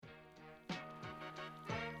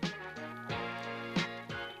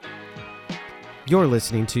You're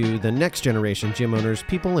listening to the Next Generation Gym Owners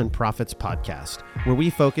People and Profits podcast, where we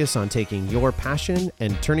focus on taking your passion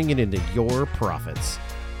and turning it into your profits.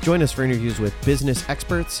 Join us for interviews with business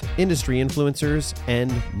experts, industry influencers,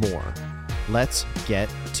 and more. Let's get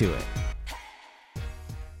to it.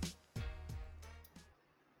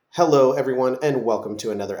 Hello, everyone, and welcome to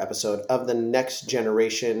another episode of the Next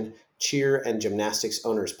Generation Cheer and Gymnastics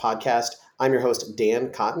Owners podcast. I'm your host,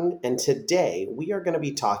 Dan Cotton, and today we are going to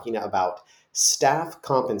be talking about staff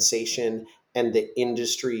compensation and the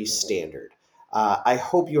industry standard. I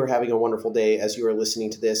hope you are having a wonderful day as you are listening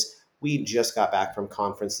to this. We just got back from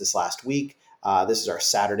conference this last week. This is our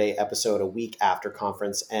Saturday episode, a week after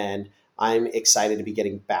conference, and I'm excited to be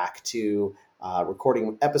getting back to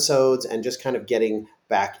recording episodes and just kind of getting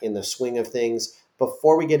back in the swing of things.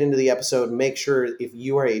 Before we get into the episode, make sure if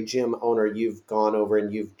you are a gym owner, you've gone over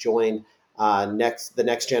and you've joined the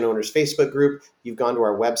Next Gen Owners Facebook group, you've gone to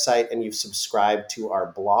our website and you've subscribed to our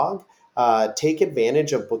blog. Take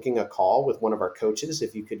advantage of booking a call with one of our coaches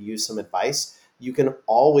if you could use some advice. You can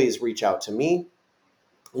always reach out to me.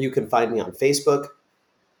 You can find me on Facebook.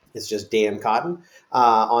 It's just Dan Cotton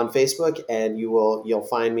on Facebook, and you'll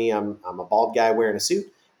find me. I'm a bald guy wearing a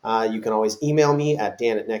suit. You can always email me at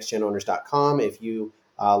dan@nextgenowners.com if you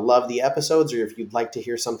love the episodes or if you'd like to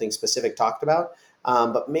hear something specific talked about.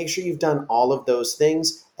 But make sure you've done all of those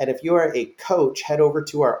things. And if you are a coach, head over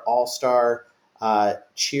to our All-Star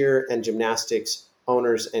Cheer and Gymnastics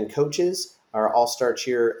Owners and Coaches, our All-Star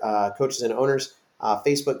Cheer Coaches and Owners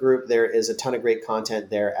Facebook group. There is a ton of great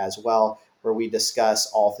content there as well, where we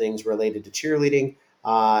discuss all things related to cheerleading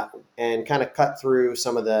and kind of cut through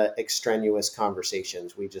some of the extraneous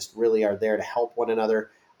conversations. We just really are there to help one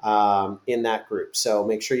another in that group. So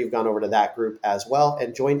make sure you've gone over to that group as well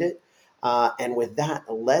and joined it. And with that,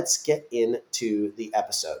 let's get into the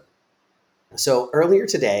episode. So earlier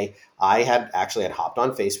today, I had hopped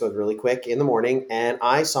on Facebook really quick in the morning, and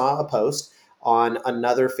I saw a post on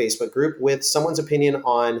another Facebook group with someone's opinion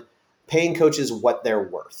on paying coaches what they're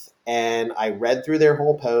worth. And I read through their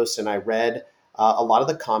whole post, and I read a lot of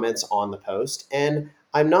the comments on the post. And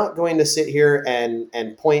I'm not going to sit here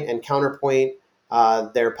and point and counterpoint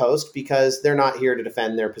their post, because they're not here to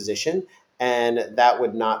defend their position. And that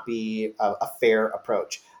would not be a fair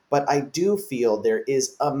approach. But I do feel there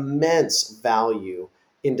is immense value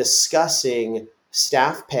in discussing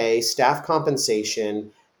staff pay, staff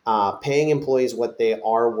compensation, paying employees what they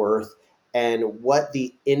are worth, and what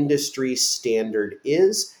the industry standard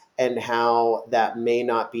is, and how that may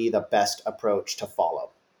not be the best approach to follow.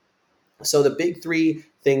 So the big three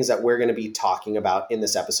things that we're going to be talking about in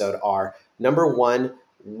this episode are, number one,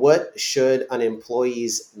 what should an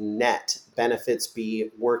employee's net benefits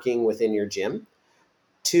be working within your gym?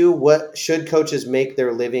 Two, what should coaches make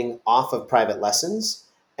their living off of private lessons?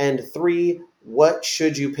 And three, what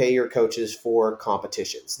should you pay your coaches for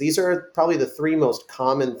competitions? These are probably the three most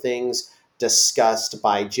common things discussed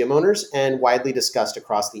by gym owners and widely discussed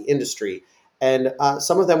across the industry. And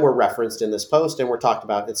some of them were referenced in this post and were talked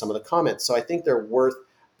about in some of the comments. So I think they're worth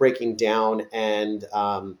breaking down and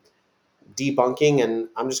debunking, and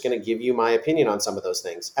I'm just going to give you my opinion on some of those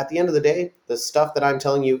things. At the end of the day, the stuff that I'm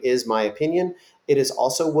telling you is my opinion. It is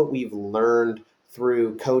also what we've learned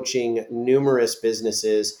through coaching numerous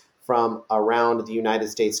businesses from around the United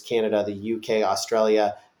States, Canada, the UK,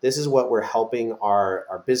 Australia. This is what we're helping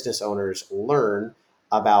our business owners learn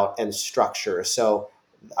about and structure. So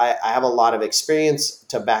I have a lot of experience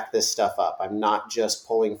to back this stuff up. I'm not just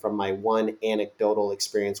pulling from my one anecdotal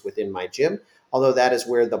experience within my gym, although that is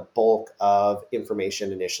where the bulk of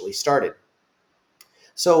information initially started.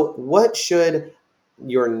 So what should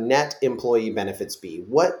your net employee benefits be?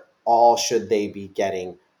 What all should they be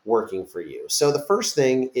getting working for you? So the first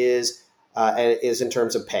thing is in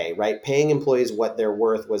terms of pay, right? Paying employees what they're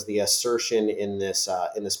worth was the assertion in this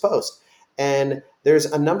post. And there's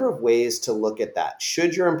a number of ways to look at that.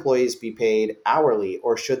 Should your employees be paid hourly,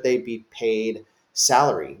 or should they be paid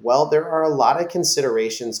salary? Well, there are a lot of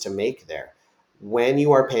considerations to make there. When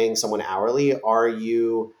you are paying someone hourly, are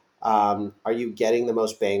you getting the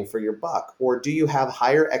most bang for your buck? Or do you have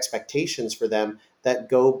higher expectations for them that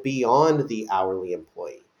go beyond the hourly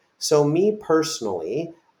employee? So me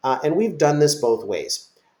personally, and we've done this both ways,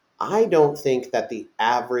 I don't think that the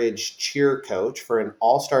average cheer coach for an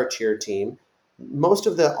all-star cheer team, most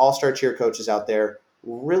of the all-star cheer coaches out there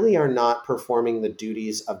really are not performing the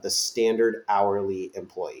duties of the standard hourly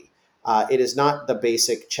employee. It is not the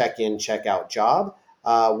basic check-in, check-out job,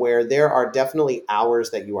 where there are definitely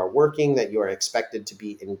hours that you are working, that you are expected to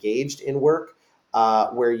be engaged in work,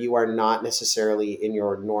 where you are not necessarily in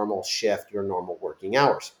your normal shift, your normal working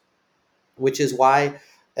hours, which is why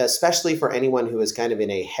especially for anyone who is kind of in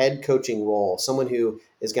a head coaching role, someone who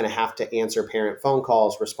is going to have to answer parent phone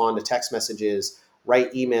calls, respond to text messages,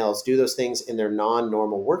 write emails, do those things in their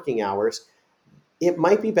non-normal working hours. It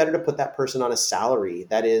might be better to put that person on a salary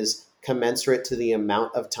that is commensurate to the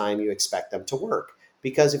amount of time you expect them to work.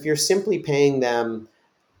 Because if you're simply paying them,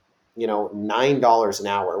 $9 an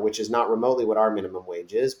hour, which is not remotely what our minimum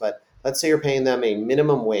wage is, but let's say you're paying them a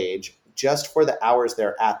minimum wage just for the hours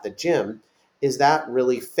they're at the gym, is that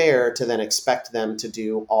really fair to then expect them to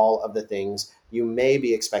do all of the things you may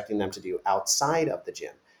be expecting them to do outside of the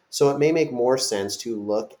gym? So it may make more sense to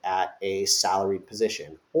look at a salaried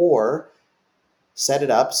position, or set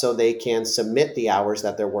it up so they can submit the hours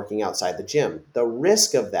that they're working outside the gym. The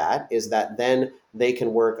risk of that is that then they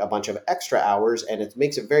can work a bunch of extra hours, and it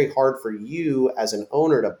makes it very hard for you as an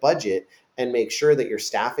owner to budget and make sure that your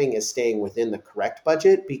staffing is staying within the correct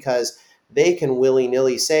budget, because they can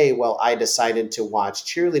willy-nilly say, well, I decided to watch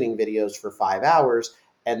cheerleading videos for 5 hours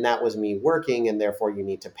and that was me working, and therefore you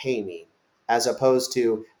need to pay me. As opposed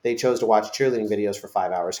to, they chose to watch cheerleading videos for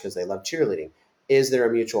 5 hours because they love cheerleading. Is there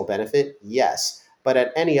a mutual benefit? Yes. But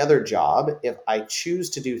at any other job, if I choose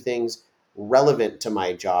to do things relevant to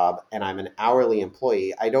my job and I'm an hourly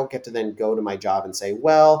employee, I don't get to then go to my job and say,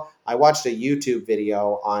 well, I watched a YouTube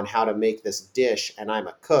video on how to make this dish and I'm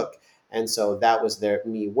a cook. And so that was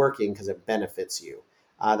me working because it benefits you.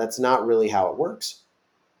 That's not really how it works.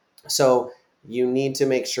 So you need to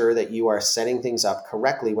make sure that you are setting things up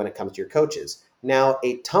correctly when it comes to your coaches. Now,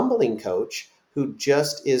 a tumbling coach who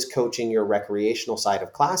just is coaching your recreational side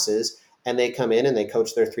of classes, and they come in and they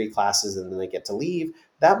coach their 3 classes and then they get to leave,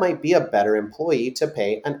 that might be a better employee to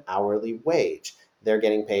pay an hourly wage. They're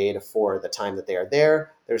getting paid for the time that they are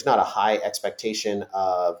there. There's not a high expectation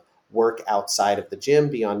of work outside of the gym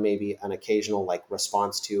beyond maybe an occasional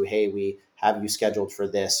response to, hey, we have you scheduled for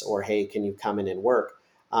this, or hey, can you come in and work?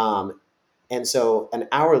 And so an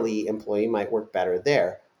hourly employee might work better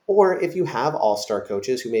there. Or if you have all-star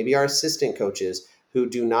coaches who maybe are assistant coaches who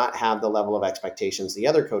do not have the level of expectations the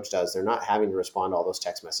other coach does, they're not having to respond to all those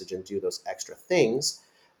text messages and do those extra things,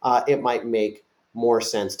 it might make more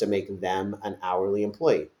sense to make them an hourly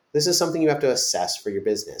employee. This is something you have to assess for your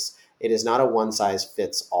business. It is not a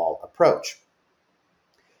one-size-fits-all approach.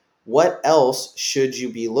 What else should you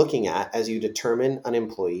be looking at as you determine an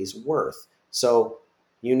employee's worth? So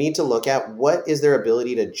you need to look at what is their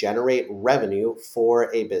ability to generate revenue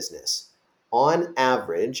for a business. On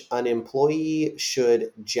average, an employee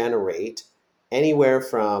should generate anywhere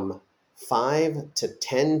from 5 to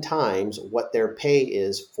 10 times what their pay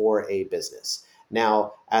is for a business.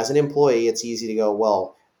 Now, as an employee, it's easy to go,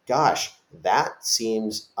 well, gosh, that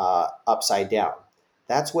seems upside down.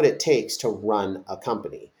 That's what it takes to run a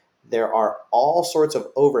company. There are all sorts of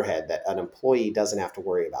overhead that an employee doesn't have to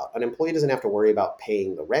worry about. An employee doesn't have to worry about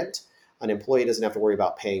paying the rent. An employee doesn't have to worry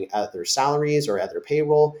about paying other salaries or other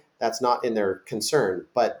payroll. That's not in their concern,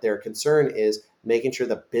 but their concern is making sure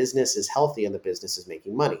the business is healthy and the business is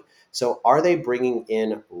making money. So are they bringing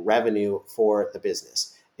in revenue for the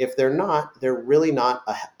business? If they're not, they're really not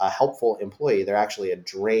a helpful employee. They're actually a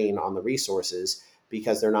drain on the resources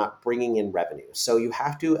because they're not bringing in revenue. So you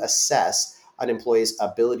have to assess an employee's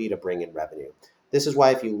ability to bring in revenue. This is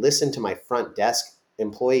why if you listen to my front desk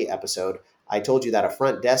employee episode, I told you that a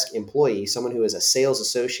front desk employee, someone who is a sales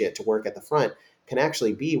associate to work at the front, can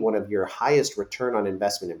actually be one of your highest return on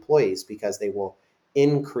investment employees, because they will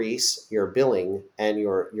increase your billing and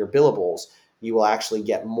your billables. You will actually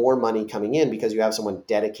get more money coming in because you have someone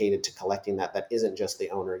dedicated to collecting that isn't just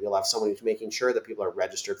the owner. You'll have someone who's making sure that people are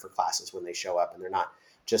registered for classes when they show up and they're not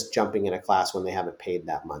just jumping in a class when they haven't paid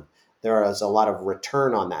that month. There is a lot of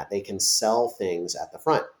return on that. They can sell things at the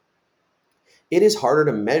front. It is harder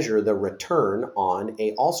to measure the return on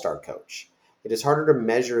a all-star coach. It is harder to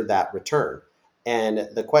measure that return. And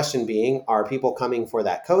the question being, are people coming for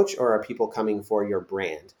that coach, or are people coming for your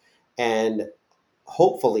brand? And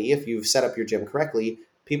hopefully, if you've set up your gym correctly,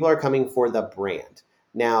 people are coming for the brand.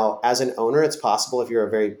 Now, as an owner, it's possible, if you're a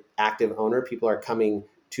very active owner, people are coming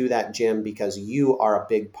to that gym because you are a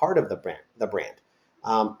big part of the brand.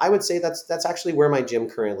 I would say that's actually where my gym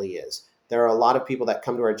currently is. There are a lot of people that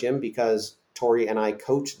come to our gym because Tori and I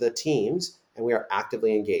coach the teams and we are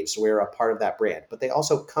actively engaged. So we're a part of that brand. But they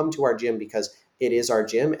also come to our gym because it is our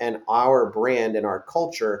gym, and our brand and our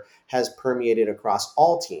culture has permeated across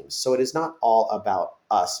all teams. So it is not all about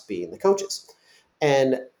us being the coaches.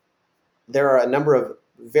 And there are a number of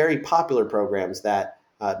very popular programs that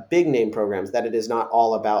big name programs that it is not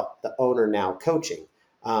all about the owner now coaching.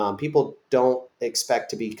 People don't expect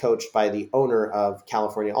to be coached by the owner of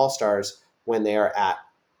California All Stars when they are at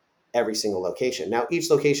every single location. Now, each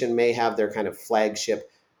location may have their kind of flagship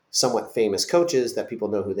somewhat famous coaches that people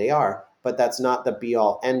know who they are, but that's not the be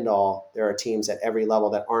all end all. There are teams at every level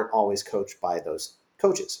that aren't always coached by those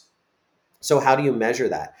coaches. So how do you measure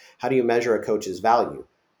that? How do you measure a coach's value?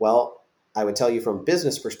 Well, I would tell you from a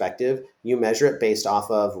business perspective, you measure it based off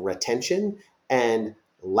of retention and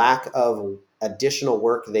lack of additional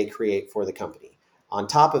work they create for the company. On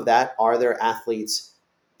top of that, are there athletes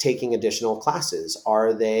taking additional classes?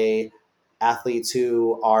 Are they athletes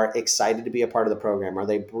who are excited to be a part of the program? Are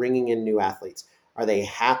they bringing in new athletes? Are they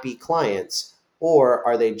happy clients? Or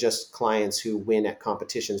are they just clients who win at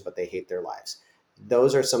competitions, but they hate their lives?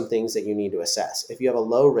 Those are some things that you need to assess. If you have a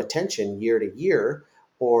low retention year to year,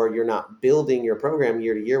 or you're not building your program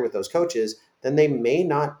year to year with those coaches, then they may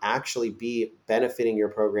not actually be benefiting your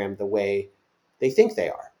program the way they think they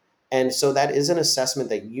are. And so that is an assessment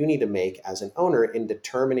that you need to make as an owner in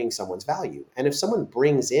determining someone's value. And if someone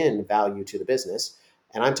brings in value to the business,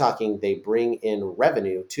 and I'm talking they bring in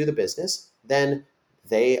revenue to the business, then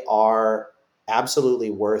they are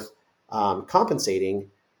absolutely worth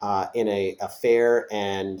compensating in a fair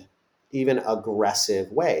and even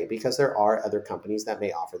aggressive way, because there are other companies that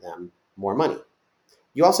may offer them more money.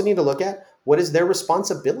 You also need to look at what is their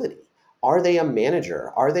responsibility. Are they a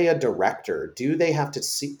manager? Are they a director? Do they have to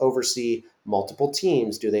oversee multiple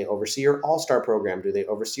teams? Do they oversee your all-star program? Do they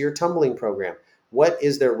oversee your tumbling program? What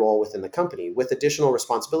is their role within the company? With additional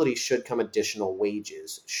responsibilities should come additional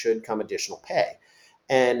wages, should come additional pay.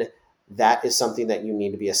 And that is something that you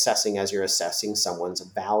need to be assessing as you're assessing someone's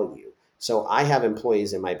value. So I have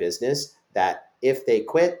employees in my business that if they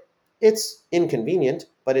quit, it's inconvenient,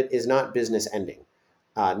 but it is not business ending.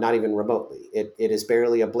 Not even remotely. It is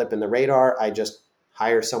barely a blip in the radar. I just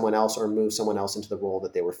hire someone else or move someone else into the role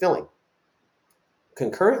that they were filling.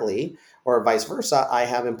 Concurrently, or vice versa, I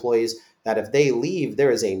have employees that if they leave,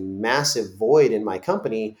 there is a massive void in my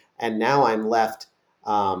company, and now I'm left.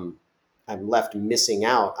 I'm left missing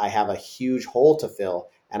out. I have a huge hole to fill,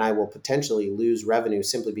 and I will potentially lose revenue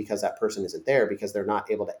simply because that person isn't there, because they're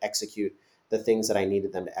not able to execute the things that I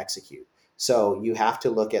needed them to execute. So you have to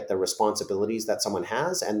look at the responsibilities that someone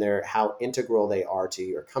has and how integral they are to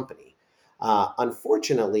your company.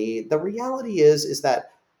 Unfortunately, the reality is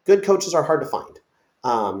that good coaches are hard to find.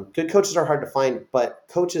 Good coaches are hard to find, but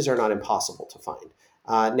coaches are not impossible to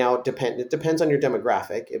find. Now, it depends on your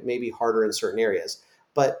demographic. It may be harder in certain areas,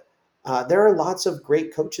 but there are lots of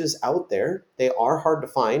great coaches out there. They are hard to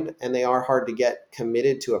find, and they are hard to get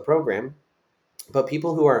committed to a program. But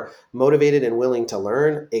people who are motivated and willing to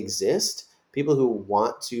learn exist. People who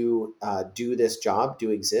want to do this job do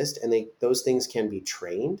exist, and those things can be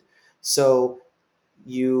trained. So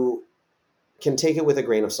you can take it with a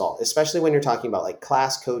grain of salt, especially when you're talking about like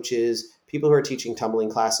class coaches, people who are teaching tumbling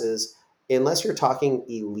classes. Unless you're talking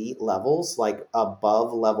elite levels, like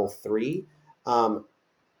above level 3, um,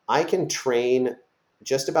 I can train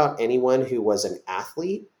just about anyone who was an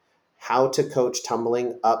athlete how to coach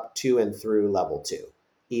tumbling up to and through level 2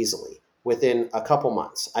 easily. Within a couple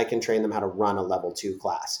months, I can train them how to run a level 2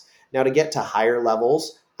 class. Now, to get to higher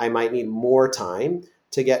levels, I might need more time.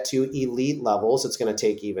 To get to elite levels, it's going to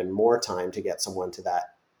take even more time to get someone to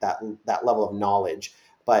that level of knowledge.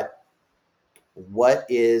 But what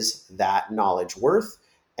is that knowledge worth,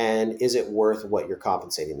 and is it worth what you're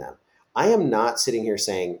compensating them? I am not sitting here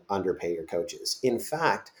saying underpay your coaches. In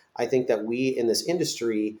fact, I think that we in this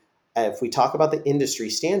industry, if we talk about the industry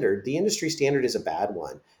standard is a bad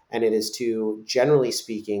one, and it is to, generally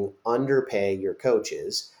speaking, underpay your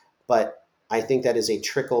coaches. But I think that is a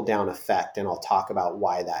trickle down effect, and I'll talk about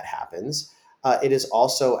why that happens. It is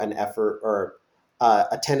also an effort, or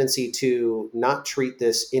a tendency to not treat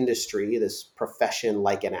this industry, this profession,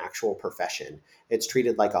 like an actual profession. It's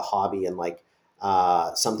treated like a hobby and like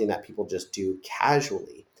something that people just do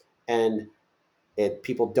casually. And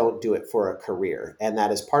people don't do it for a career. And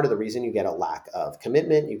that is part of the reason you get a lack of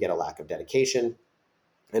commitment, you get a lack of dedication.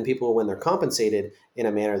 And people, when they're compensated in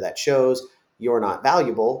a manner that shows you're not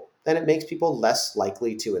valuable, then it makes people less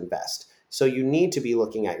likely to invest. So you need to be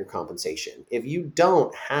looking at your compensation. If you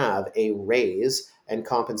don't have a raise and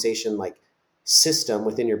compensation like system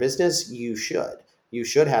within your business, you should. You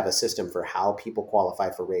should have a system for how people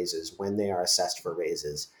qualify for raises, when they are assessed for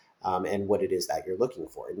raises, and what it is that you're looking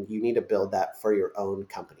for. And you need to build that for your own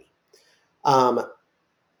company.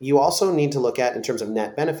 You also need to look at, in terms of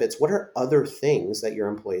net benefits, what are other things that your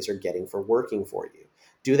employees are getting for working for you?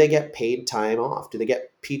 Do they get paid time off? Do they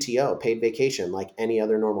get PTO, paid vacation, like any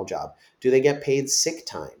other normal job? Do they get paid sick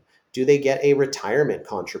time? Do they get a retirement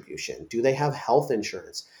contribution? Do they have health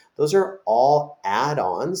insurance? Those are all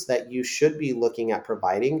add-ons that you should be looking at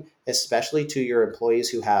providing, especially to your employees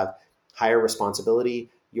who have higher responsibility,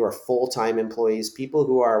 your full-time employees, people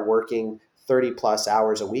who are working 30 plus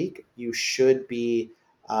hours a week, you should be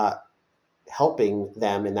helping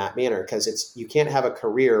them in that manner, because you can't have a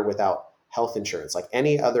career without health insurance. Like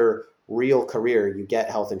any other real career, you get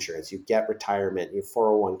health insurance, you get retirement, you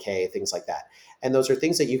 401k, things like that. And those are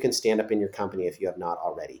things that you can stand up in your company if you have not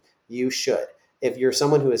already. You should. If you're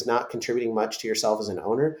someone who is not contributing much to yourself as an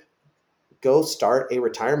owner, go start a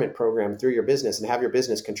retirement program through your business and have your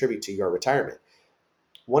business contribute to your retirement.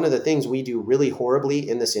 One of the things we do really horribly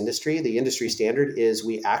in this industry, the industry standard, is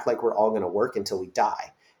we act like we're all going to work until we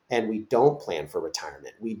die. And we don't plan for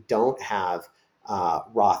retirement. We don't have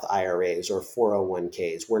Roth IRAs or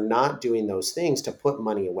 401ks. We're not doing those things to put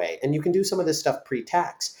money away. And you can do some of this stuff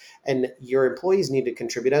pre-tax. And your employees need to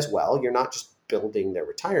contribute as well. You're not just building their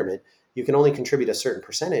retirement. You can only contribute a certain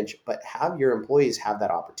percentage, but have your employees have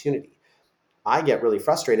that opportunity. I get really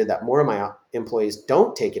frustrated that more of my employees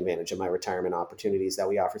don't take advantage of my retirement opportunities that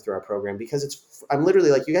we offer through our program, because I'm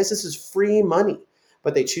literally like, you guys, this is free money,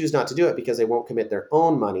 but they choose not to do it because they won't commit their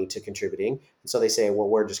own money to contributing. And so they say, well,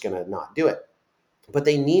 we're just going to not do it. But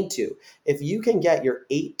they need to. If you can get your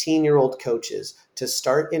 18-year-old coaches to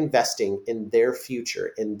start investing in their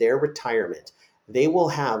future, in their retirement, they will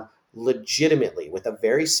have legitimately, with a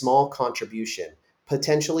very small contribution,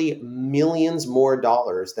 potentially millions more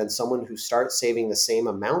dollars than someone who starts saving the same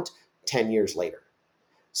amount 10 years later.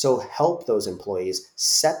 So help those employees,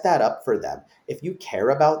 set that up for them. If you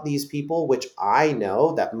care about these people, which I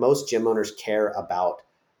know that most gym owners care about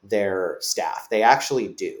their staff, they actually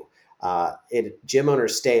do. Gym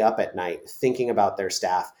owners stay up at night thinking about their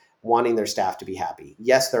staff, wanting their staff to be happy.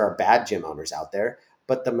 Yes, there are bad gym owners out there,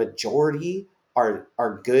 but the majority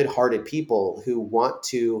are good-hearted people who want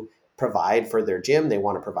to provide for their gym. They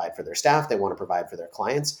want to provide for their staff. They want to provide for their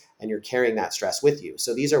clients, and you're carrying that stress with you.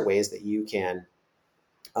 So these are ways that you can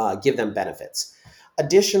give them benefits.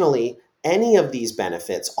 Additionally, any of these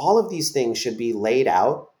benefits, all of these things should be laid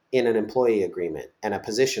out in an employee agreement and a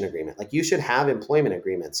position agreement. Like, you should have employment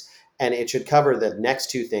agreements, and it should cover the next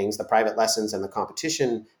two things, the private lessons and the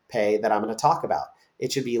competition pay that I'm going to talk about.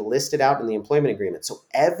 It should be listed out in the employment agreement so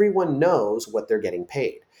everyone knows what they're getting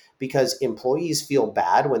paid, because employees feel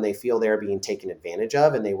bad when they feel they're being taken advantage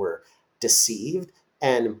of and they were deceived.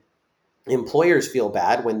 And employers feel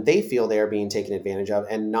bad when they feel they are being taken advantage of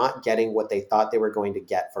and not getting what they thought they were going to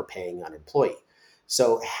get for paying an employee.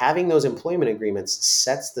 So having those employment agreements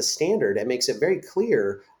sets the standard and makes it very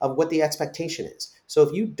clear of what the expectation is. So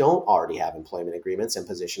if you don't already have employment agreements and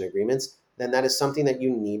position agreements, then that is something that you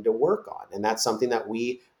need to work on. And that's something that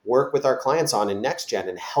we work with our clients on in NextGen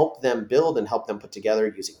and help them build and help them put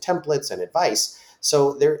together using templates and advice.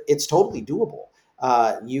 So it's totally doable.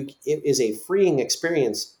 It is a freeing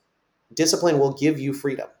experience. Discipline will give you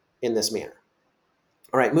freedom in this manner.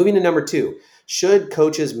 All right, moving to number 2. Should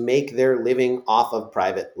coaches make their living off of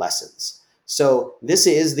private lessons? So this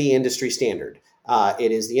is the industry standard.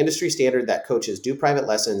 It is the industry standard that coaches do private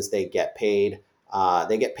lessons. They get paid.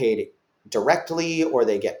 They get paid directly, or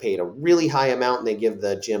they get paid a really high amount, and they give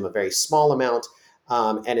the gym a very small amount.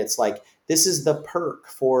 And it's like, this is the perk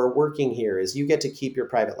for working here, is you get to keep your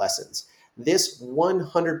private lessons. This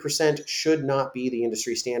 100% should not be the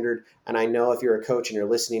industry standard. And I know if you're a coach and you're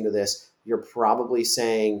listening to this, you're probably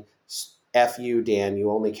saying, F you, Dan, you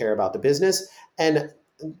only care about the business. And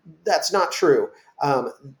that's not true.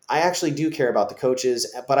 I actually do care about the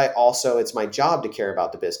coaches, but it's my job to care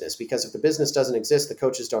about the business, because if the business doesn't exist, the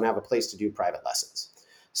coaches don't have a place to do private lessons.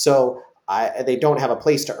 So they don't have a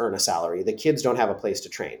place to earn a salary. The kids don't have a place to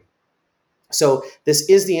train. So this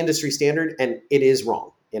is the industry standard, and it is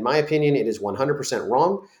wrong. In my opinion, it is 100%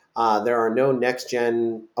 wrong. There are no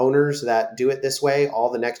next-gen owners that do it this way.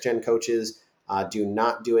 All the next-gen coaches do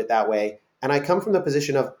not do it that way. And I come from the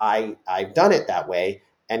position of I've done it that way,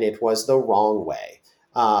 and it was the wrong way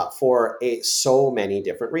for so many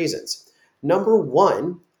different reasons. Number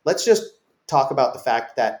one, let's just talk about the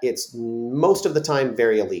fact that it's most of the time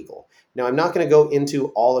very illegal. Now, I'm not going to go into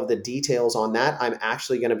all of the details on that. I'm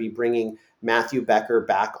actually going to be bringing Matthew Becker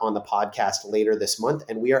back on the podcast later this month,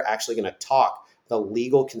 and we are actually going to talk the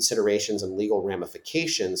legal considerations and legal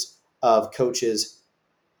ramifications of coaches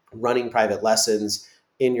running private lessons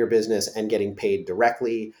in your business and getting paid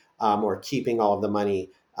directly, or keeping all of the money,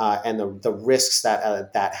 and the risks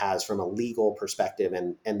that has from a legal perspective,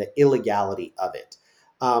 and the illegality of it.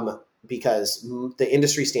 Because the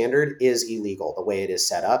industry standard is illegal the way it is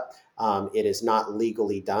set up. It is not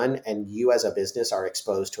legally done, and you as a business are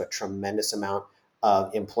exposed to a tremendous amount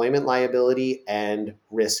of employment liability and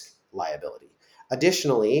risk liability.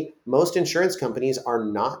 Additionally, most insurance companies are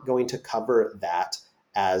not going to cover that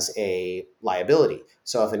as a liability.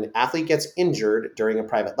 So if an athlete gets injured during a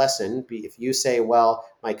private lesson, if you say, well,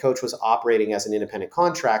 my coach was operating as an independent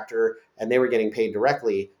contractor and they were getting paid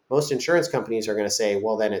directly, most insurance companies are going to say,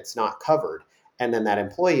 well, then it's not covered. And then that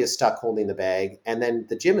employee is stuck holding the bag. And then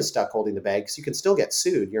the gym is stuck holding the bag because you can still get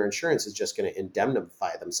sued. Your insurance is just going to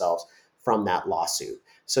indemnify themselves from that lawsuit.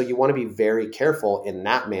 So you want to be very careful in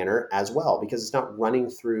that manner as well, because it's not running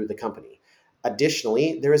through the company.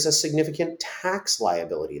 Additionally, there is a significant tax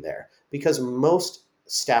liability there because most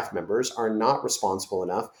staff members are not responsible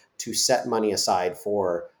enough to set money aside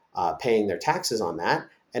for paying their taxes on that.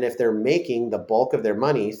 And if they're making the bulk of their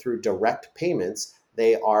money through direct payments,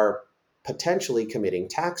 they are potentially committing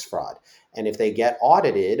tax fraud. And if they get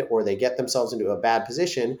audited or they get themselves into a bad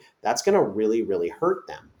position, that's going to really, really hurt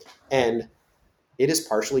them. And it is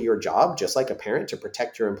partially your job, just like a parent, to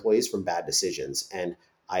protect your employees from bad decisions. And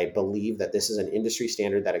I believe that this is an industry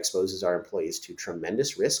standard that exposes our employees to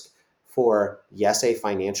tremendous risk for, yes, a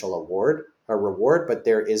financial reward, but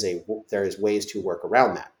there is ways to work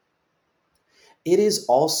around that. It is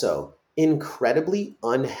also incredibly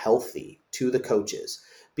unhealthy to the coaches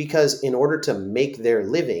because in order to make their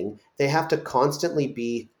living, they have to constantly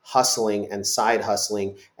be hustling and side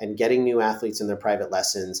hustling and getting new athletes in their private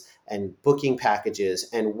lessons and booking packages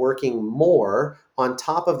and working more on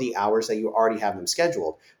top of the hours that you already have them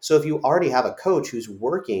scheduled. So if you already have a coach who's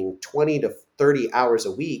working 20 to 30 hours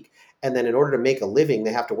a week, and then in order to make a living,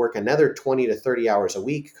 they have to work another 20 to 30 hours a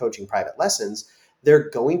week coaching private lessons, they're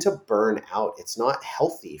going to burn out. It's not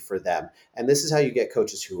healthy for them. And this is how you get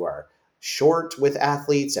coaches who are short with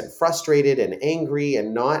athletes and frustrated and angry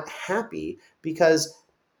and not happy because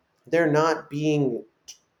they're not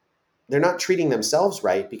treating themselves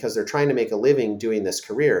right because they're trying to make a living doing this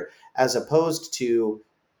career, as opposed to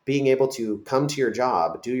being able to come to your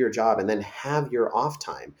job, do your job, and then have your off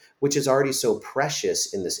time, which is already so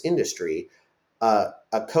precious in this industry. A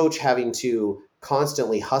coach having to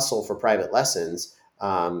constantly hustle for private lessons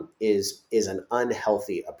is an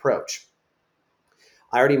unhealthy approach.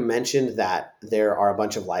 I already mentioned that there are a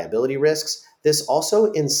bunch of liability risks. This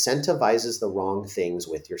also incentivizes the wrong things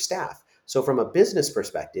with your staff. So from a business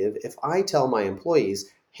perspective, if I tell my employees,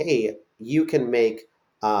 hey, you can make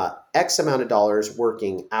X amount of dollars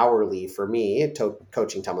working hourly for me,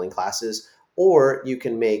 coaching tumbling classes, or you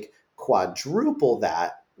can make quadruple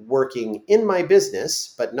that working in my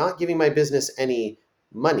business, but not giving my business any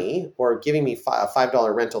money or giving me a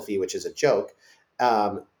 $5 rental fee, which is a joke,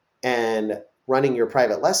 and running your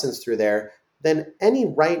private lessons through there, then any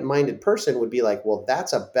right-minded person would be like, well,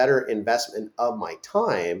 that's a better investment of my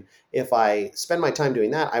time. If I spend my time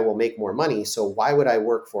doing that, I will make more money. So why would I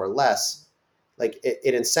work for less? Like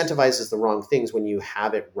it incentivizes the wrong things when you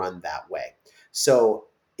have it run that way. So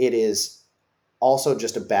it is also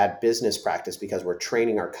just a bad business practice because we're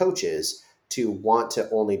training our coaches to want to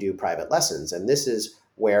only do private lessons. And this is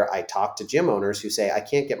where I talk to gym owners who say, I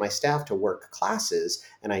can't get my staff to work classes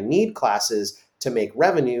and I need classes to make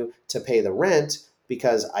revenue to pay the rent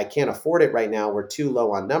because I can't afford it right now. We're too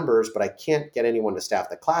low on numbers, but I can't get anyone to staff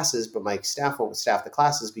the classes, but my staff won't staff the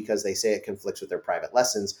classes because they say it conflicts with their private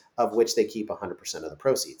lessons, of which they keep 100% of the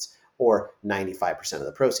proceeds or 95% of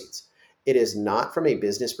the proceeds. It is not, from a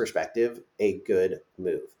business perspective, a good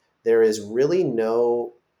move. There's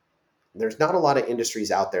not a lot of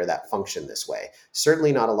industries out there that function this way.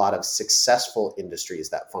 Certainly not a lot of successful industries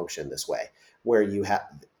that function this way, where you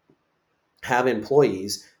have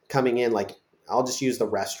employees coming in. Like, I'll just use the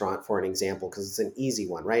restaurant for an example because it's an easy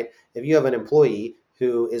one, right? If you have an employee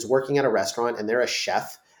who is working at a restaurant and they're a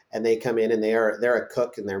chef and they come in and they're a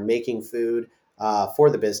cook and they're making food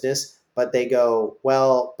for the business, but they go,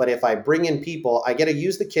 well, but if I bring in people, I get to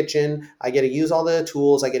use the kitchen, I get to use all the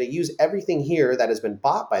tools, I get to use everything here that has been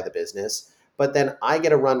bought by the business, but then I get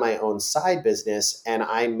to run my own side business and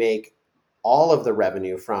I make all of the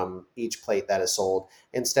revenue from each plate that is sold,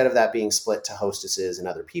 instead of that being split to hostesses and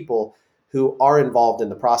other people who are involved in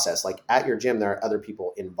the process. Like at your gym, there are other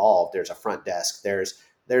people involved. There's a front desk, there's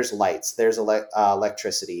lights, there's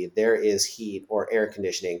electricity, there is heat or air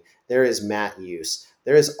conditioning, there is mat use.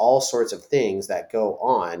 There is all sorts of things that go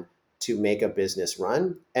on to make a business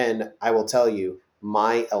run. And I will tell you,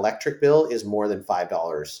 my electric bill is more than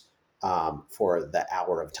 $5 for the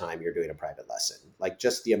hour of time you're doing a private lesson. Like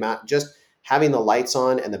just having the lights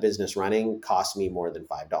on and the business running costs me more than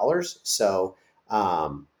 $5. So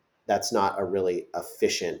that's not a really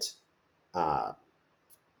efficient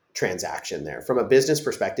transaction there. From a business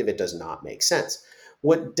perspective, it does not make sense.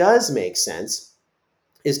 What does make sense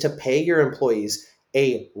is to pay your employees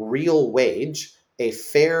a real wage, a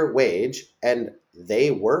fair wage, and they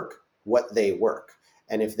work what they work.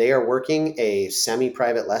 And if they are working a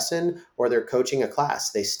semi-private lesson or they're coaching a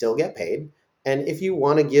class, they still get paid. And if you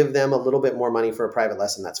want to give them a little bit more money for a private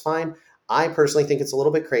lesson, that's fine. I personally think it's a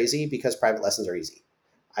little bit crazy because private lessons are easy.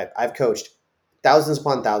 I've coached thousands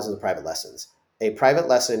upon thousands of private lessons. A private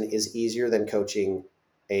lesson is easier than coaching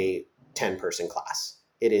a 10-person class.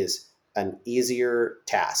 It is an easier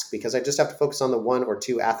task because I just have to focus on the one or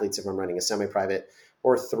two athletes if I'm running a semi-private,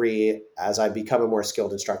 or three. As I become a more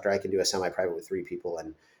skilled instructor, I can do a semi-private with three people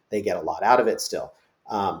and they get a lot out of it still.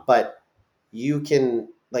 But you can,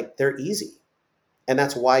 like, they're easy. And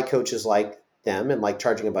that's why coaches like them and like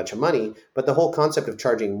charging a bunch of money. But the whole concept of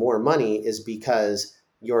charging more money is because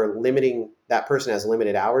you're limiting, that person has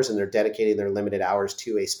limited hours and they're dedicating their limited hours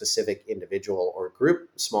to a specific individual or group,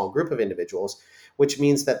 small group of individuals, which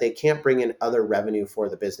means that they can't bring in other revenue for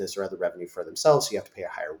the business or other revenue for themselves. So you have to pay a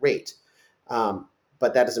higher rate.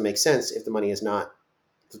 But that doesn't make sense if the money is not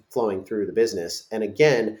flowing through the business. And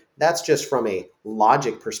again, that's just from a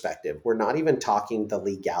logic perspective. We're not even talking the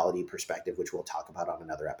legality perspective, which we'll talk about on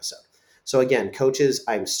another episode. So again, coaches,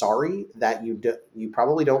 I'm sorry that you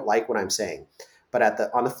probably don't like what I'm saying,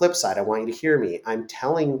 but on the flip side, I want you to hear me. I'm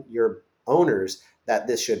telling your owners that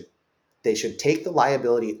they should take the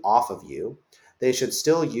liability off of you. They should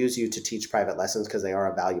still use you to teach private lessons because they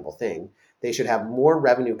are a valuable thing. They should have more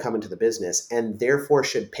revenue come into the business and therefore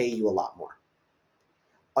should pay you a lot more.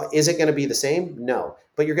 Is it going to be the same? No,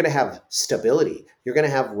 but you're going to have stability. You're going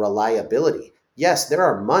to have reliability. Yes, there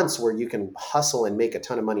are months where you can hustle and make a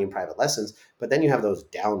ton of money in private lessons, but then you have those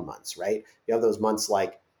down months, right? You have those months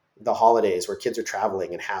like the holidays where kids are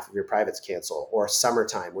traveling and half of your privates cancel, or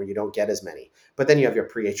summertime where you don't get as many. But then you have your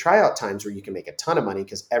pre-tryout times where you can make a ton of money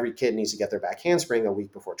because every kid needs to get their back handspring a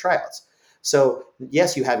week before tryouts. So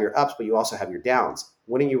yes, you have your ups, but you also have your downs.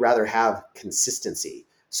 Wouldn't you rather have consistency?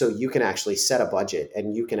 So you can actually set a budget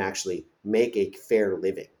and you can actually make a fair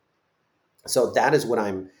living. So that is what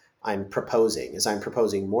I'm proposing. Is I'm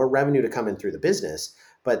proposing more revenue to come in through the business,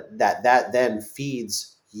 but that then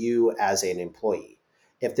feeds you as an employee.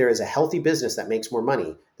 If there is a healthy business that makes more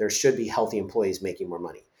money, there should be healthy employees making more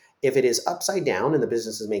money. If it is upside down and the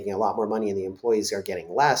business is making a lot more money and the employees are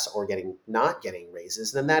getting less or not getting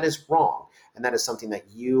raises, then that is wrong. And that is something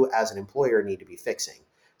that you as an employer need to be fixing.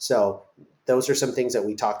 So those are some things that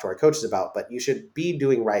we talk to our coaches about, but you should be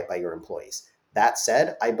doing right by your employees. That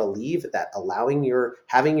said, I believe that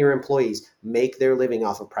having your employees make their living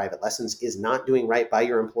off of private lessons is not doing right by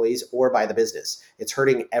your employees or by the business. It's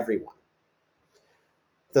hurting everyone.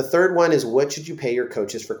 The third one is, what should you pay your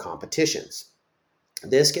coaches for competitions?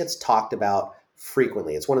 This gets talked about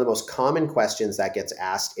frequently. It's one of the most common questions that gets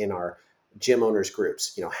asked in our gym owners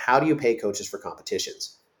groups. How do you pay coaches for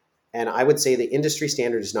competitions? And I would say the industry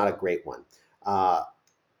standard is not a great one.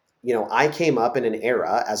 I came up in an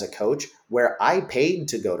era as a coach where I paid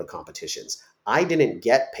to go to competitions. I didn't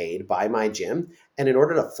get paid by my gym. And in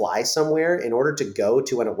order to fly somewhere, in order to go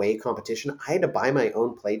to an away competition, I had to buy my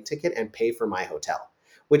own plane ticket and pay for my hotel,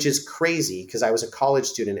 which is crazy because I was a college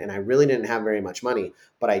student and I really didn't have very much money,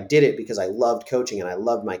 but I did it because I loved coaching and I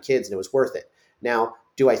loved my kids and it was worth it. Now,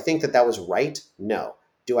 do I think that was right? No.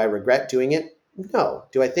 Do I regret doing it? No.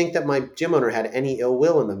 Do I think that my gym owner had any ill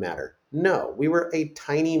will in the matter? No. We were a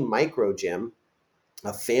tiny micro gym,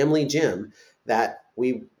 a family gym that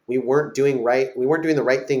we weren't doing right. We weren't doing the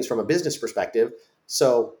right things from a business perspective.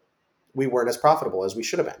 So we weren't as profitable as we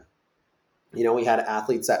should have been. We had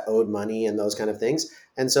athletes that owed money and those kind of things.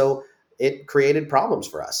 And so it created problems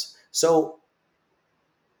for us. So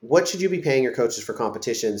what should you be paying your coaches for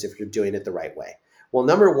competitions if you're doing it the right way? Well,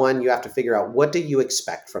 number one, you have to figure out, what do you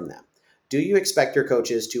expect from them? Do you expect your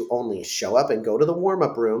coaches to only show up and go to the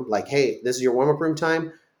warm-up room, like, hey, this is your warm-up room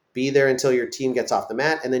time, be there until your team gets off the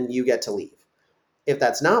mat, and then you get to leave? If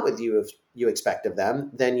that's not what you expect of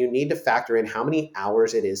them, then you need to factor in how many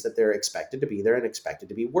hours it is that they're expected to be there and expected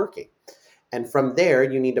to be working. And from there,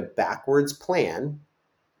 you need to backwards plan,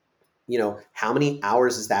 how many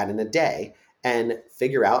hours is that in a day, and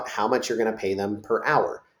figure out how much you're going to pay them per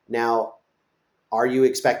hour. Now, are you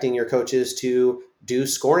expecting your coaches to do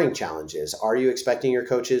scoring challenges? Are you expecting your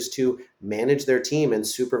coaches to manage their team and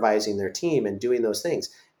supervising their team and doing those things?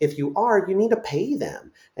 If you are, you need to pay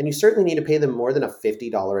them. And you certainly need to pay them more than a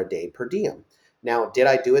 $50 a day per diem. Now, did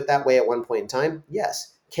I do it that way at one point in time?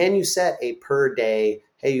 Yes. Can you set a per day,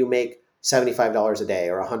 hey, you make $75 a day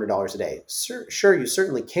or $100 a day? Sure, you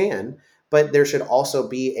certainly can, but there should also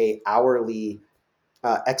be a hourly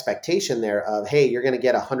expectation there of, hey, you're going to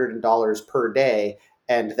get $100 per day,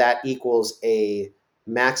 and that equals a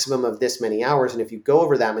maximum of this many hours. And if you go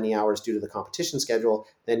over that many hours due to the competition schedule,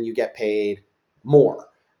 then you get paid more.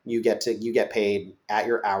 You get paid at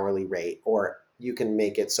your hourly rate, or you can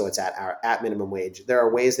make it so it's at minimum wage. There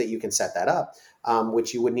are ways that you can set that up,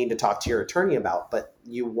 which you would need to talk to your attorney about, but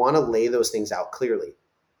you want to lay those things out clearly.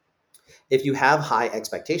 If you have high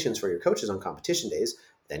expectations for your coaches on competition days,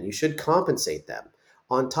 then you should compensate them.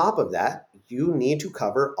 On top of that, you need to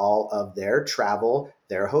cover all of their travel,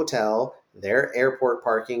 their hotel, their airport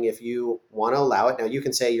parking if you want to allow it. Now you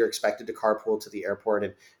can say you're expected to carpool to the airport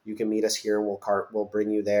and you can meet us here and we'll bring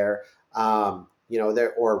you there.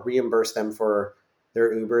 Or reimburse them for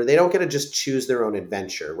their Uber. They don't get to just choose their own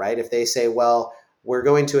adventure, right? If they say, well, we're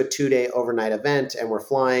going to a 2-day overnight event and we're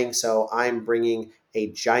flying, so I'm bringing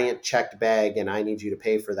a giant checked bag and I need you to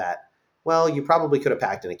pay for that. Well, you probably could have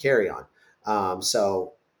packed in a carry-on.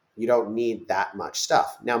 So you don't need that much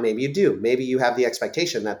stuff. Now, maybe you do. Maybe you have the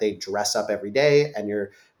expectation that they dress up every day and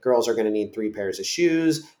your girls are going to need 3 pairs of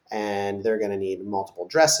shoes and they're going to need multiple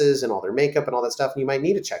dresses and all their makeup and all that stuff. And you might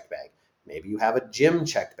need a checked bag. Maybe you have a gym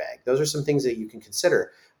checked bag. Those are some things that you can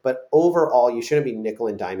consider. But overall, you shouldn't be nickel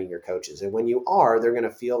and diming your coaches. And when you are, they're going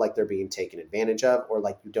to feel like they're being taken advantage of or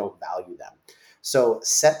like you don't value them. So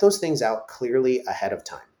set those things out clearly ahead of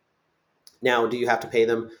time. Now, do you have to pay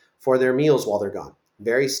them for their meals while they're gone?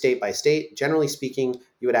 Varies state by state. Generally speaking,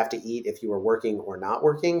 you would have to eat if you were working or not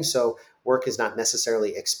working. So work is not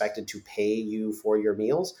necessarily expected to pay you for your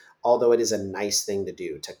meals, although it is a nice thing to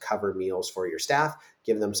do to cover meals for your staff,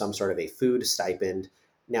 give them some sort of a food stipend.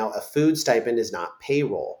 Now, a food stipend is not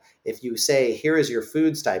payroll. If you say, here is your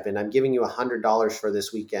food stipend, I'm giving you $100 for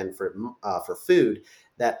this weekend for food,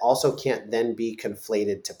 that also can't then be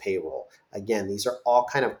conflated to payroll. Again, these are all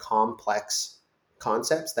kind of complex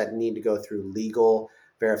concepts that need to go through legal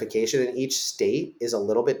verification, and each state is a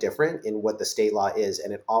little bit different in what the state law is,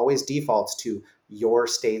 and it always defaults to your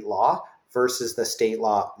state law versus the state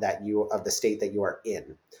law of the state that you are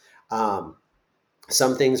in.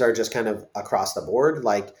 Some things are just kind of across the board,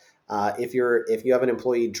 like if you have an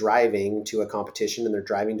employee driving to a competition and they're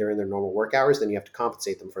driving during their normal work hours, then you have to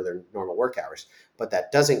compensate them for their normal work hours. But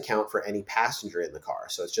that doesn't count for any passenger in the car.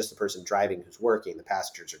 So it's just the person driving who's working. The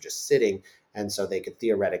passengers are just sitting, and so they could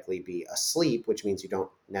theoretically be asleep, which means you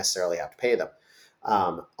don't necessarily have to pay them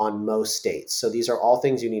on most states. So these are all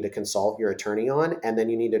things you need to consult your attorney on, and then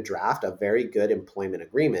you need to draft a very good employment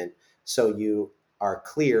agreement so you are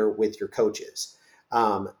clear with your coaches.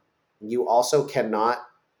 You also cannot,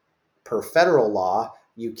 per federal law,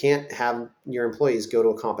 you can't have your employees go to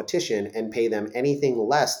a competition and pay them anything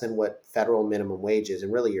less than what federal minimum wage is.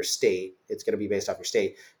 And really your state, it's going to be based off your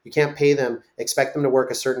state. You can't pay them, expect them to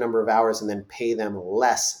work a certain number of hours and then pay them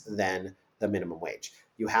less than the minimum wage.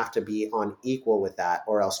 You have to be on equal with that,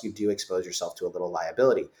 or else you do expose yourself to a little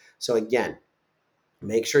liability. So again,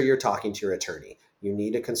 make sure you're talking to your attorney. You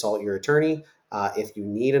need to consult your attorney. If you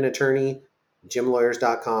need an attorney,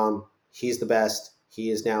 gymlawyers.com, he's the best. He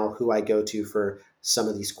is now who I go to for some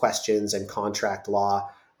of these questions and contract law.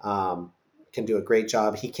 Can do a great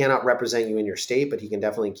job. He cannot represent you in your state, but he can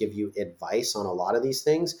definitely give you advice on a lot of these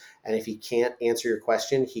things. And if he can't answer your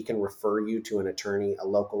question, he can refer you to an attorney, a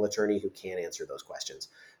local attorney who can answer those questions.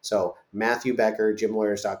 So Matthew Becker,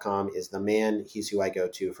 gymlawyers.com is the man. He's who I go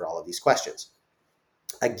to for all of these questions.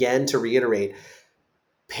 Again, to reiterate,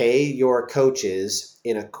 pay your coaches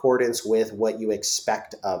in accordance with what you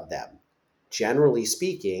expect of them. Generally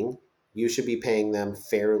speaking, you should be paying them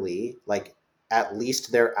fairly, like at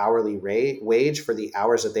least their hourly wage for the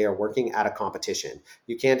hours that they are working at a competition.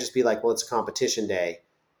 You can't just be like, well, it's a competition day.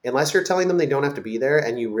 Unless you're telling them they don't have to be there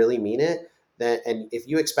and you really mean it, and if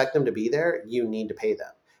you expect them to be there, you need to pay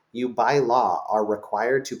them. You, by law, are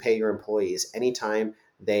required to pay your employees anytime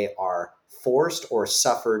they are forced or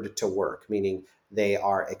suffered to work, meaning they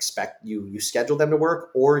are you schedule them to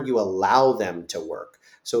work or you allow them to work.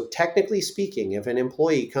 So technically speaking, if an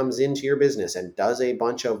employee comes into your business and does a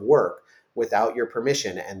bunch of work without your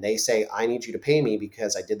permission and they say, I need you to pay me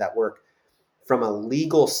because I did that work, from a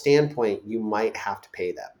legal standpoint, you might have to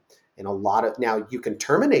pay them. And now you can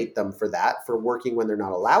terminate them for that, for working when they're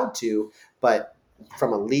not allowed to, but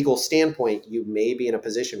from a legal standpoint, you may be in a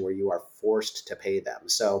position where you are forced to pay them.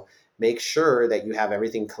 So make sure that you have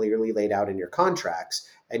everything clearly laid out in your contracts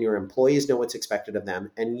and your employees know what's expected of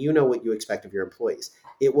them and you know what you expect of your employees.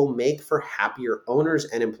 It will make for happier owners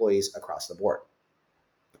and employees across the board.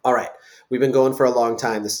 All right, we've been going for a long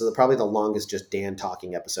time. This is probably the longest just Dan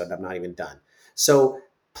talking episode. I'm not even done. So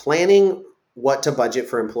planning what to budget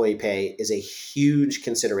for employee pay is a huge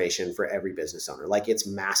consideration for every business owner. Like, it's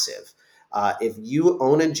massive. If you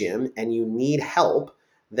own a gym and you need help,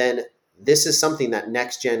 then this is something that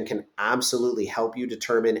NextGen can absolutely help you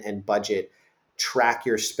determine and budget, track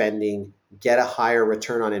your spending, get a higher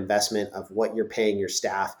return on investment of what you're paying your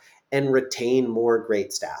staff, and retain more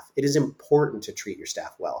great staff. It is important to treat your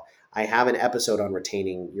staff well. I have an episode on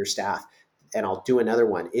retaining your staff, and I'll do another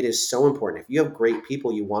one. It is so important. If you have great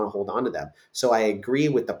people, you want to hold on to them. So I agree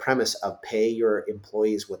with the premise of pay your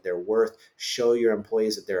employees what they're worth, show your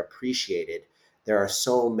employees that they're appreciated. There are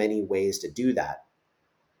so many ways to do that.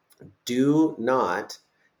 Do not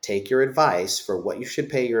take your advice for what you should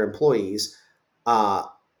pay your employees uh,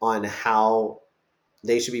 on how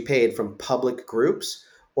they should be paid from public groups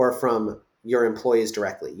or from your employees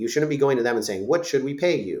directly. You shouldn't be going to them and saying, "What should we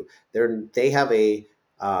pay you?" They have a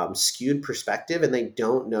skewed perspective, and they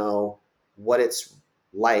don't know what it's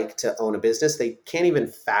like to own a business. They can't even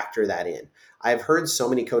factor that in. I've heard so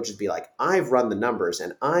many coaches be like, "I've run the numbers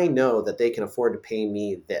and I know that they can afford to pay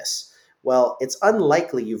me this." Well, it's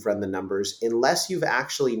unlikely you've run the numbers unless you've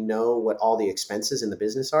actually know what all the expenses in the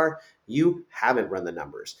business are. You haven't run the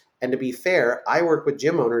numbers. And to be fair, I work with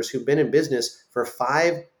gym owners who've been in business for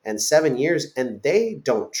 5 and 7 years, and they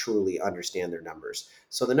don't truly understand their numbers.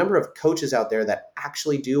 So the number of coaches out there that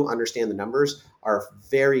actually do understand the numbers are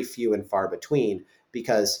very few and far between,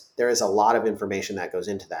 because there is a lot of information that goes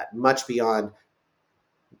into that, much beyond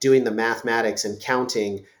doing the mathematics and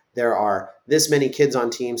counting. There are this many kids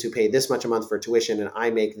on teams who pay this much a month for tuition, and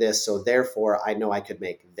I make this, so therefore I know I could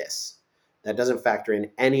make this. That doesn't factor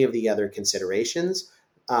in any of the other considerations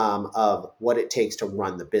of what it takes to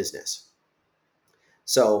run the business.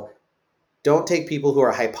 So don't take people who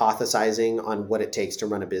are hypothesizing on what it takes to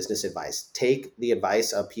run a business advice. Take the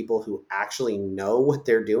advice of people who actually know what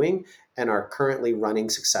they're doing and are currently running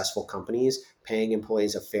successful companies, paying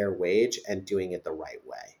employees a fair wage and doing it the right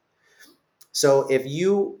way. So if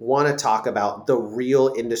you want to talk about the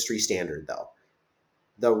real industry standard, though,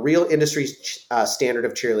 the real industry standard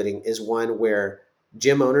of cheerleading is one where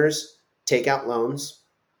gym owners take out loans,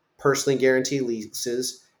 personally guarantee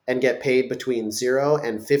leases, and get paid between 0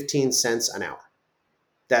 and 15 cents an hour.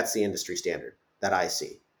 That's the industry standard that I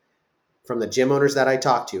see from the gym owners that I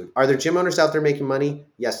talk to. Are there gym owners out there making money?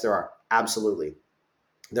 Yes, there are. Absolutely.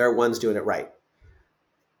 There are ones doing it right.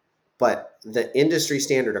 But the industry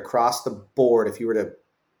standard across the board, if you were to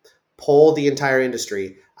poll the entire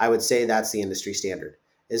industry, I would say that's the industry standard,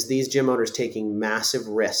 is these gym owners taking massive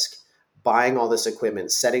risk, buying all this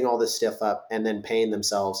equipment, setting all this stuff up, and then paying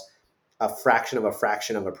themselves a fraction of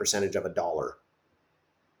a percentage of a dollar.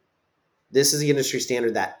 This is the industry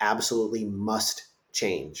standard that absolutely must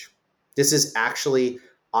change. This is actually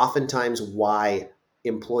oftentimes why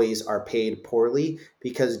employees are paid poorly,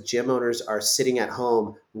 because gym owners are sitting at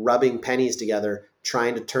home rubbing pennies together,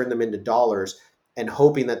 trying to turn them into dollars and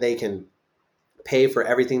hoping that they can pay for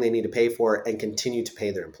everything they need to pay for and continue to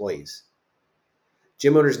pay their employees.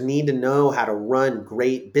 Gym owners need to know how to run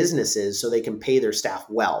great businesses so they can pay their staff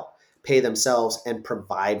well, pay themselves, and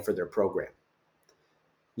provide for their program.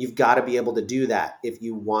 You've got to be able to do that if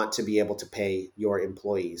you want to be able to pay your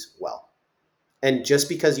employees well. And just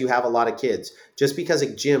because you have a lot of kids, just because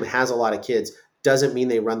a gym has a lot of kids, doesn't mean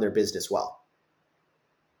they run their business well.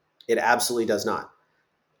 It absolutely does not.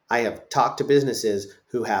 I have talked to businesses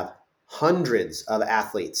who have hundreds of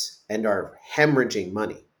athletes and are hemorrhaging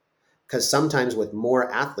money, because sometimes with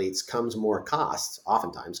more athletes comes more costs,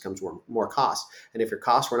 oftentimes comes more costs. And if your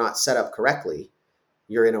costs were not set up correctly,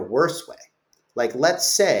 you're in a worse way. Like, let's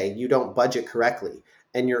say you don't budget correctly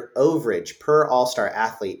and your overage per all-star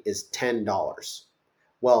athlete is $10.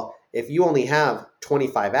 Well, if you only have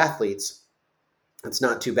 25 athletes, that's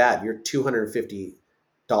not too bad. You're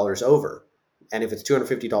 $250 over. And if it's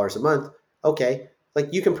 $250 a month, okay,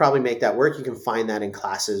 like you can probably make that work. You can find that in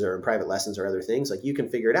classes or in private lessons or other things. Like, you can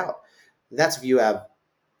figure it out. That's if you have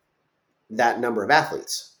that number of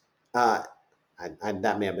athletes. That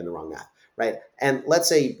may have been the wrong math, right? And let's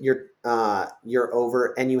say you're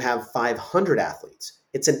over and you have 500 athletes.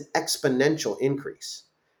 It's an exponential increase.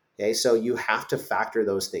 Okay, so you have to factor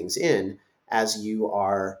those things in as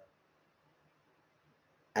you're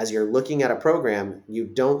looking at a program. You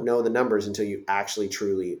don't know the numbers until you actually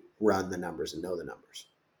truly run the numbers and know the numbers.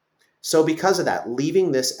 So because of that,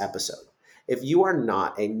 leaving this episode, if you are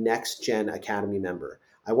not a Next Gen Academy member,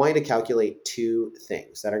 I want you to calculate two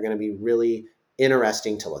things that are going to be really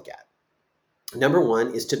interesting to look at. Number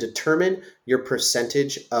one is to determine your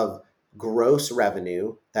percentage of gross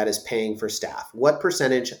revenue that is paying for staff. What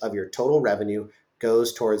percentage of your total revenue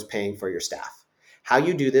goes towards paying for your staff? How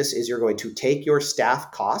you do this is you're going to take your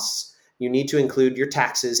staff costs. You need to include your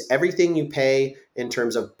taxes, everything you pay in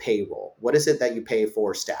terms of payroll. What is it that you pay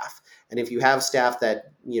for staff? And if you have staff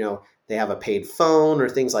that, they have a paid phone or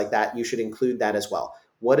things like that, you should include that as well.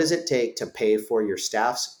 What does it take to pay for your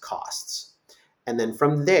staff's costs? And then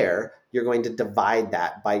from there, you're going to divide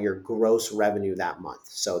that by your gross revenue that month.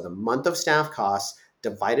 So the month of staff costs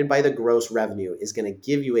divided by the gross revenue is going to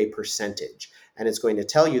give you a percentage. And it's going to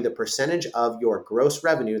tell you the percentage of your gross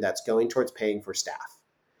revenue that's going towards paying for staff.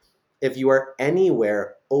 If you are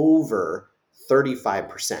anywhere over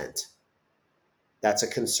 35%, that's a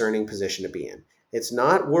concerning position to be in. It's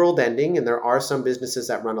not world ending, and there are some businesses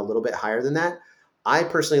that run a little bit higher than that. I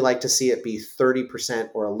personally like to see it be 30%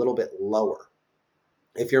 or a little bit lower.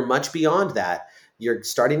 If you're much beyond that, you're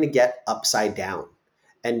starting to get upside down,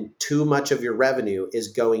 and too much of your revenue is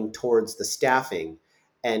going towards the staffing,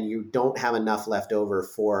 and you don't have enough left over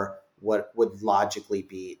for what would logically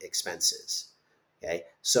be expenses. Okay,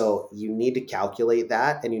 so you need to calculate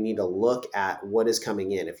that, and you need to look at what is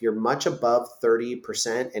coming in. If you're much above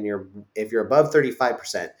 30% and if you're above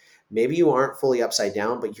 35%, maybe you aren't fully upside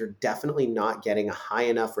down, but you're definitely not getting a high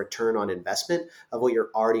enough return on investment of what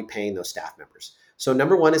you're already paying those staff members. So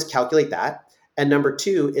number one is calculate that. And number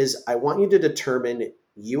two is I want you to determine,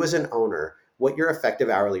 you as an owner, what your effective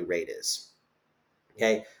hourly rate is.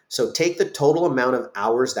 Okay, so take the total amount of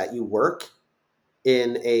hours that you work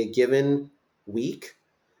in a given week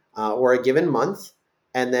or a given month,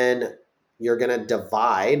 and then you're going to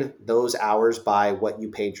divide those hours by what you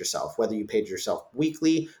paid yourself, whether you paid yourself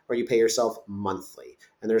weekly or you pay yourself monthly.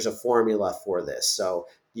 And there's a formula for this. So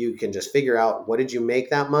you can just figure out, what did you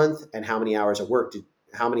make that month and how many hours did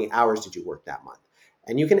you work that month?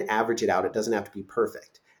 And you can average it out. It doesn't have to be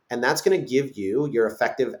perfect. And that's going to give you your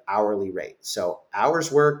effective hourly rate. So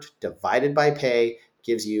hours worked divided by pay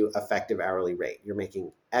gives you effective hourly rate. You're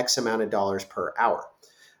making X amount of dollars per hour.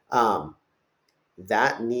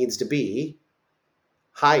 That needs to be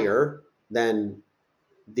higher than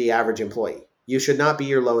the average employee. You should not be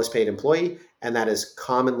your lowest paid employee. And that is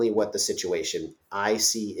commonly what the situation I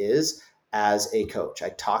see is as a coach. I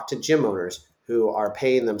talk to gym owners who are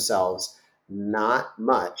paying themselves not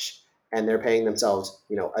much, and they're paying themselves,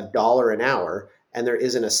 $1 an hour. And there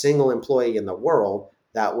isn't a single employee in the world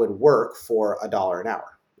that would work for $1 an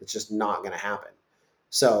hour. It's just not going to happen.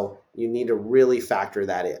 So you need to really factor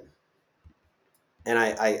that in. And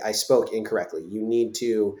I spoke incorrectly. You need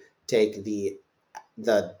to take the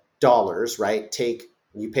dollars, right?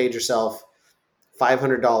 You paid yourself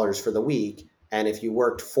 $500 for the week. And if you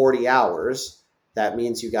worked 40 hours, that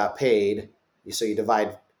means you got paid. So you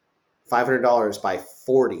divide $500 by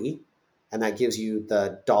 40, and that gives you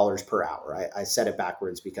the dollars per hour. I said it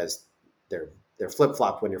backwards because they're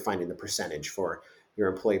flip-flopped when you're finding the percentage for your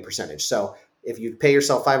employee percentage. So if you pay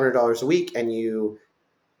yourself $500 a week and you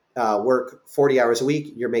work 40 hours a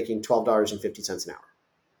week, you're making $12.50 an hour,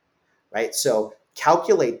 right? So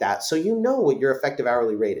calculate that so you know what your effective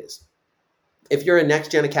hourly rate is. If you're a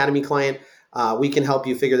Next Gen Academy client, we can help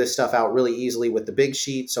you figure this stuff out really easily with the big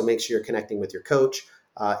sheet. So make sure you're connecting with your coach.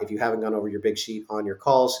 If you haven't gone over your big sheet on your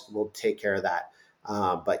calls, we'll take care of that.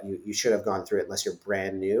 But you should have gone through it unless you're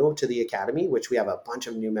brand new to the Academy, which we have a bunch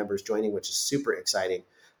of new members joining, which is super exciting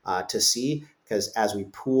to see, because as we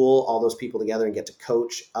pool all those people together and get to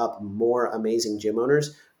coach up more amazing gym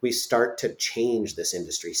owners, we start to change this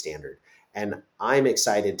industry standard. And I'm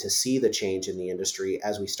excited to see the change in the industry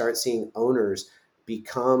as we start seeing owners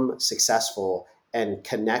become successful and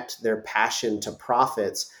connect their passion to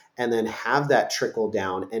profits, and then have that trickle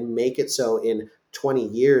down and make it so in 20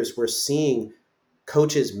 years, we're seeing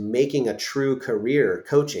coaches making a true career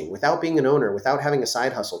coaching without being an owner, without having a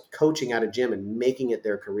side hustle, coaching at a gym and making it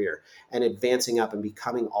their career, and advancing up and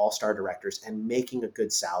becoming all-star directors and making a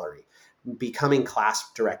good salary, becoming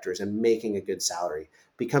class directors and making a good salary,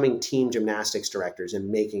 becoming team gymnastics directors and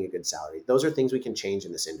making a good salary. Those are things we can change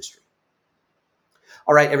in this industry.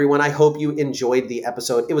 All right, everyone, I hope you enjoyed the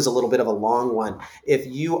episode. It was a little bit of a long one. If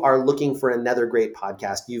you are looking for another great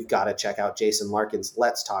podcast, you've got to check out Jason Larkin's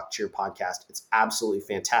Let's Talk Cheer podcast. It's absolutely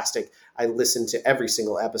fantastic. I listen to every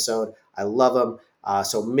single episode. I love him.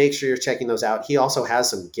 So make sure you're checking those out. He also has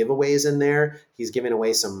some giveaways in there. He's giving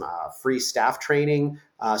away some free staff training.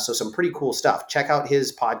 So some pretty cool stuff. Check out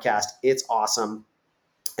his podcast. It's awesome.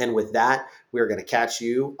 And with that, we're going to catch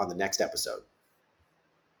you on the next episode.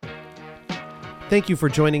 Thank you for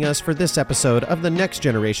joining us for this episode of the Next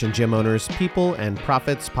Generation Gym Owners People and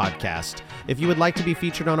Profits podcast. If you would like to be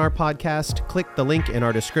featured on our podcast, click the link in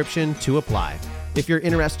our description to apply. If you're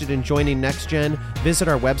interested in joining NextGen, visit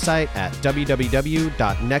our website at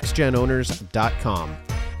www.nextgenowners.com.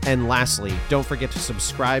 And lastly, don't forget to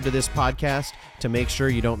subscribe to this podcast to make sure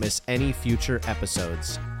you don't miss any future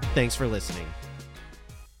episodes. Thanks for listening.